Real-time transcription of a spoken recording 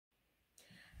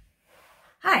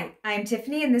Hi, I'm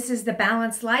Tiffany and this is The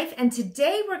Balanced Life, and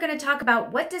today we're going to talk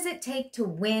about what does it take to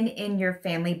win in your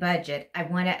family budget. I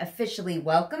want to officially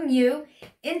welcome you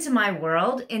into my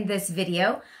world in this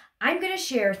video. I'm going to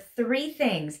share 3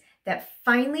 things that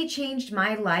finally changed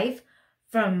my life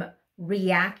from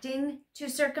reacting to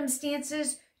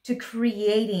circumstances to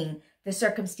creating the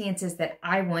circumstances that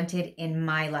I wanted in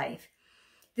my life.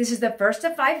 This is the first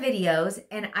of 5 videos,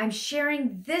 and I'm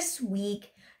sharing this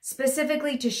week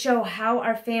specifically to show how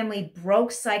our family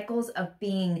broke cycles of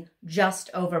being just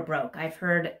over broke. I've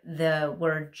heard the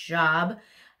word job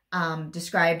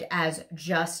described as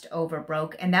just over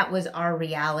broke, and that was our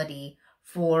reality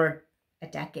for a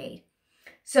decade.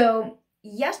 So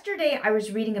yesterday I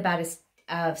was reading about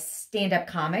stand-up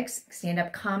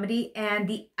comedy, and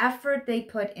the effort they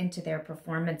put into their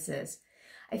performances.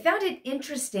 I found it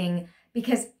interesting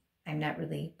because I'm not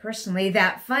really personally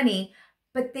that funny,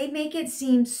 but they make it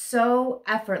seem so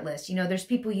effortless. You know, there's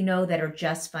people you know that are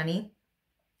just funny.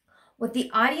 What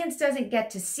the audience doesn't get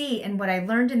to see, and what I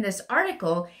learned in this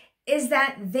article, is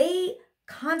that they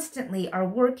constantly are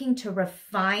working to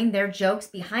refine their jokes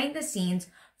behind the scenes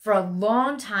for a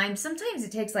long time. Sometimes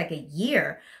it takes like a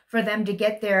year for them to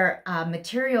get their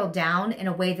material down in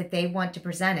a way that they want to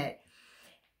present it.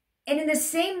 And in the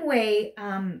same way,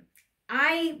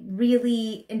 I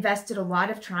really invested a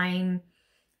lot of time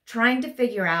trying to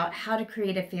figure out how to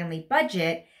create a family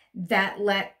budget that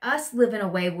let us live in a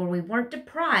way where we weren't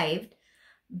deprived,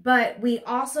 but we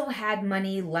also had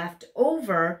money left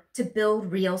over to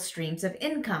build real streams of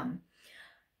income.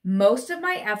 Most of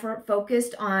my effort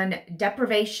focused on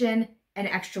deprivation and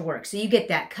extra work. So you get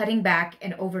that, cutting back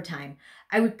and overtime.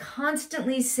 I would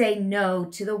constantly say no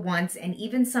to the wants and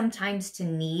even sometimes to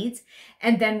needs,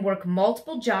 and then work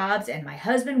multiple jobs, and my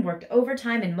husband worked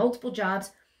overtime and multiple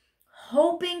jobs,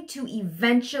 hoping to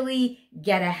eventually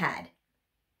get ahead.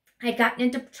 I'd gotten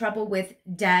into trouble with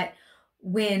debt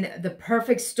when the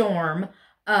perfect storm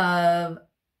of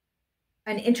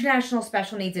an international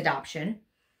special needs adoption,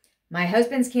 my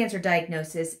husband's cancer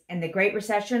diagnosis, and the Great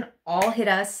Recession all hit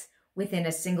us within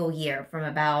a single year, from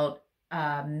about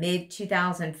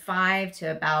mid-2005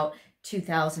 to about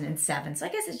 2007. So I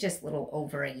guess it's just a little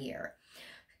over a year.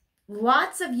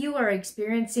 Lots of you are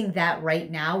experiencing that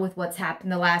right now with what's happened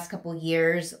the last couple of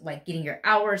years, like getting your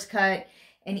hours cut,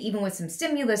 and even with some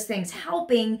stimulus things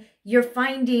helping, you're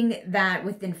finding that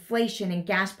with inflation and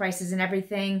gas prices and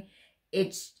everything,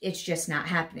 it's just not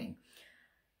happening.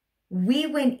 We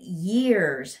went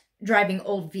years driving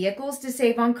old vehicles to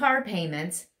save on car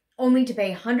payments, only to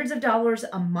pay hundreds of dollars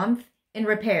a month in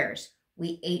repairs.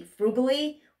 We ate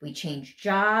frugally, we changed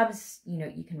jobs,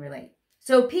 you can relate.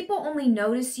 So people only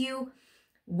notice you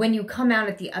when you come out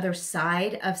at the other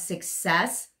side of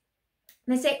success.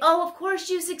 And they say, oh, of course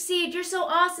you succeed. You're so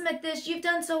awesome at this. You've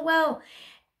done so well.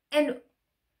 And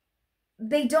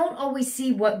they don't always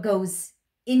see what goes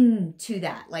into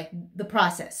that, like the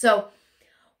process. So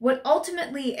what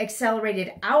ultimately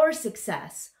accelerated our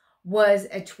success was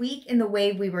a tweak in the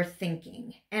way we were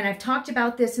thinking. And I've talked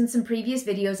about this in some previous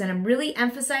videos, and I'm really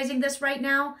emphasizing this right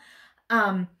now.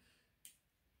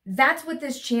 That's what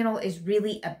this channel is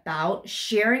really about,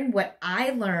 sharing what I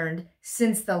learned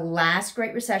since the last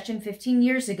Great Recession 15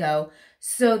 years ago,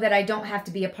 so that I don't have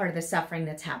to be a part of the suffering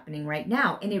that's happening right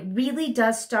now. And it really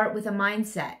does start with a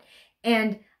mindset.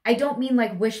 And I don't mean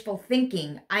like wishful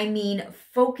thinking, I mean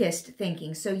focused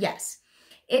thinking. So yes,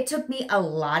 it took me a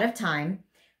lot of time,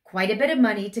 quite a bit of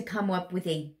money to come up with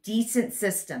a decent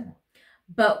system.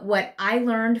 But what I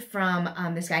learned from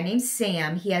this guy named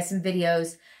Sam, he has some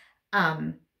videos,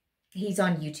 he's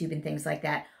on YouTube and things like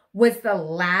that, was the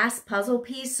last puzzle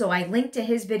piece. So I linked to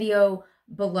his video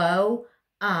below,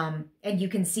 and you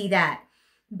can see that.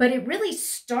 But it really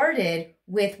started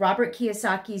with Robert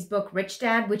Kiyosaki's book, Rich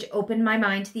Dad, which opened my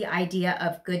mind to the idea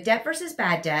of good debt versus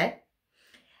bad debt,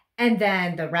 and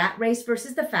then the rat race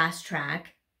versus the fast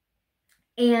track.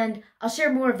 And I'll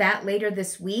share more of that later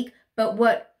this week. But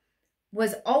what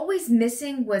was always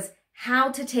missing was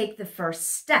how to take the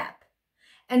first step.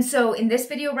 And so in this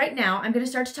video right now, I'm going to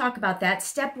start to talk about that.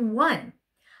 Step 1,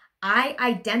 I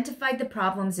identified the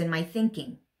problems in my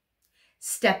thinking.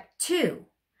 Step 2,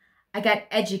 I got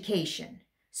education.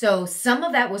 So some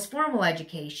of that was formal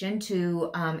education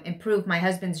to improve my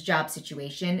husband's job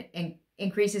situation and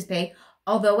increase his pay.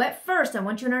 Although at first, I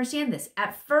want you to understand this,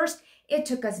 at first it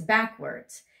took us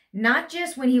backwards. Not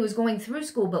just when he was going through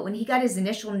school, but when he got his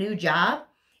initial new job,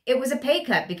 it was a pay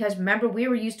cut, because remember, we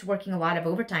were used to working a lot of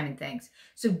overtime and things.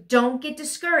 So don't get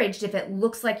discouraged if it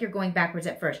looks like you're going backwards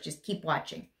at first. Just keep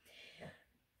watching.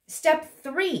 Step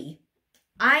 3,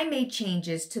 I made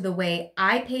changes to the way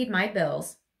I paid my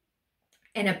bills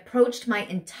and approached my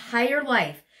entire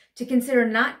life to consider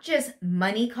not just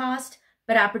money cost,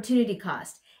 but opportunity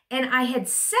cost. And I had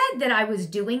said that I was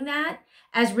doing that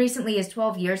as recently as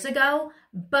 12 years ago,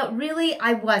 but really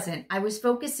I wasn't. I was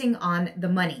focusing on the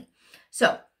money.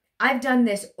 So I've done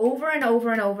this over and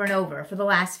over and over and over for the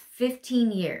last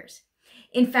 15 years.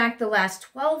 In fact, the last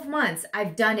 12 months,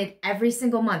 I've done it every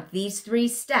single month, these 3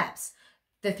 steps.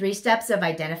 The 3 steps of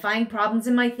identifying problems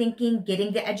in my thinking,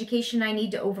 getting the education I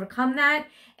need to overcome that,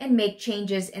 and make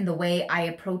changes in the way I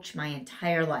approach my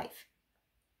entire life.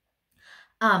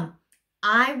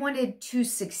 I wanted to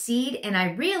succeed, and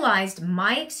I realized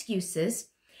my excuses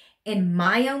and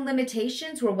my own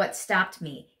limitations were what stopped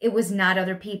me. It was not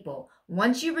other people.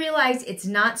 Once you realize it's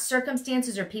not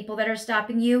circumstances or people that are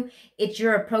stopping you, it's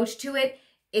your approach to it,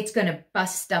 it's going to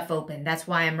bust stuff open. That's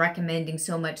why I'm recommending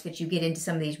so much that you get into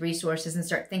some of these resources and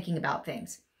start thinking about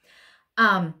things.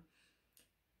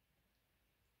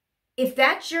 If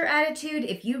that's your attitude,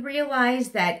 if you realize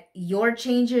that your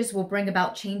changes will bring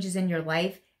about changes in your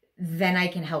life, then I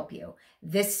can help you.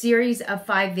 This series of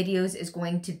 5 videos is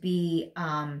going to be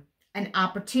an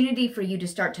opportunity for you to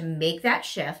start to make that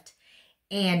shift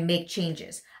and make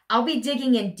changes. I'll be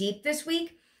digging in deep this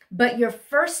week, but your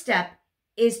first step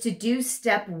is to do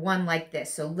step 1 like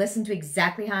this. So listen to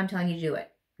exactly how I'm telling you to do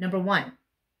it. Number 1,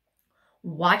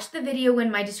 watch the video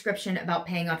in my description about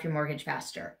paying off your mortgage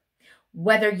faster.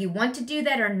 Whether you want to do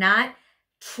that or not,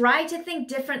 try to think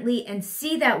differently and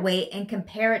see that way and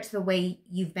compare it to the way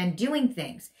you've been doing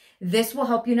things. This will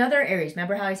help you in other areas.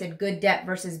 Remember how I said good debt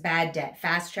versus bad debt,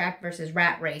 fast track versus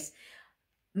rat race,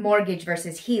 mortgage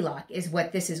versus HELOC is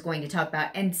what this is going to talk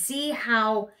about, and see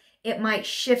how it might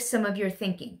shift some of your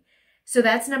thinking. So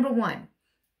that's number 1.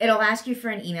 It'll ask you for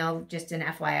an email, just an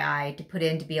FYI, to put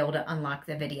in to be able to unlock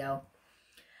the video.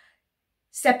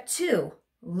 Step 2,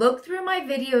 look through my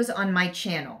videos on my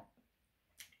channel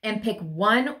and pick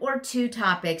 1 or 2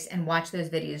 topics and watch those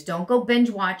videos. Don't go binge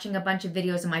watching a bunch of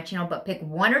videos on my channel, but pick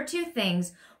 1 or 2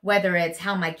 things, whether it's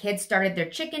how my kids started their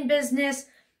chicken business,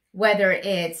 whether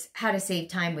it's how to save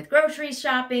time with grocery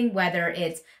shopping, whether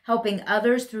it's helping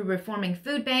others through reforming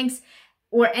food banks,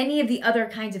 or any of the other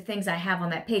kinds of things I have on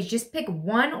that page. Just pick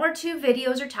 1 or 2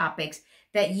 videos or topics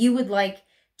that you would like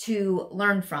to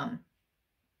learn from.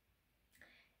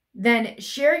 Then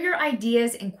share your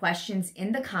ideas and questions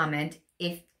in the comments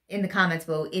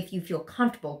below if you feel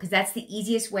comfortable, because that's the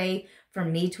easiest way for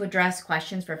me to address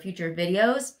questions for future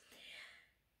videos.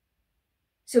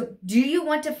 So do you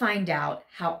want to find out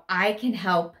how I can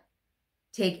help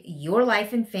take your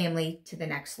life and family to the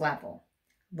next level,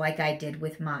 like I did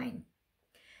with mine?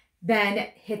 Then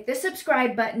hit the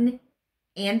subscribe button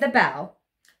and the bell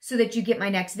so that you get my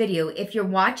next video. If you're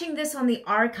watching this on the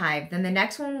archive, then the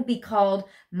next one will be called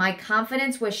My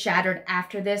Confidence Was Shattered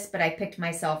After This, but I Picked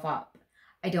Myself Up.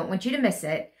 I don't want you to miss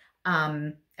it.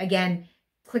 Again,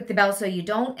 click the bell so you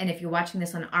don't. And if you're watching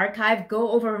this on archive,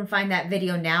 go over and find that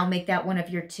video now. Make that one of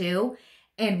your 2,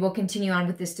 and we'll continue on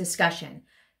with this discussion.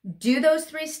 Do those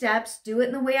 3 steps. Do it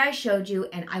in the way I showed you,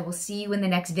 and I will see you in the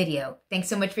next video. Thanks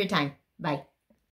so much for your time. Bye.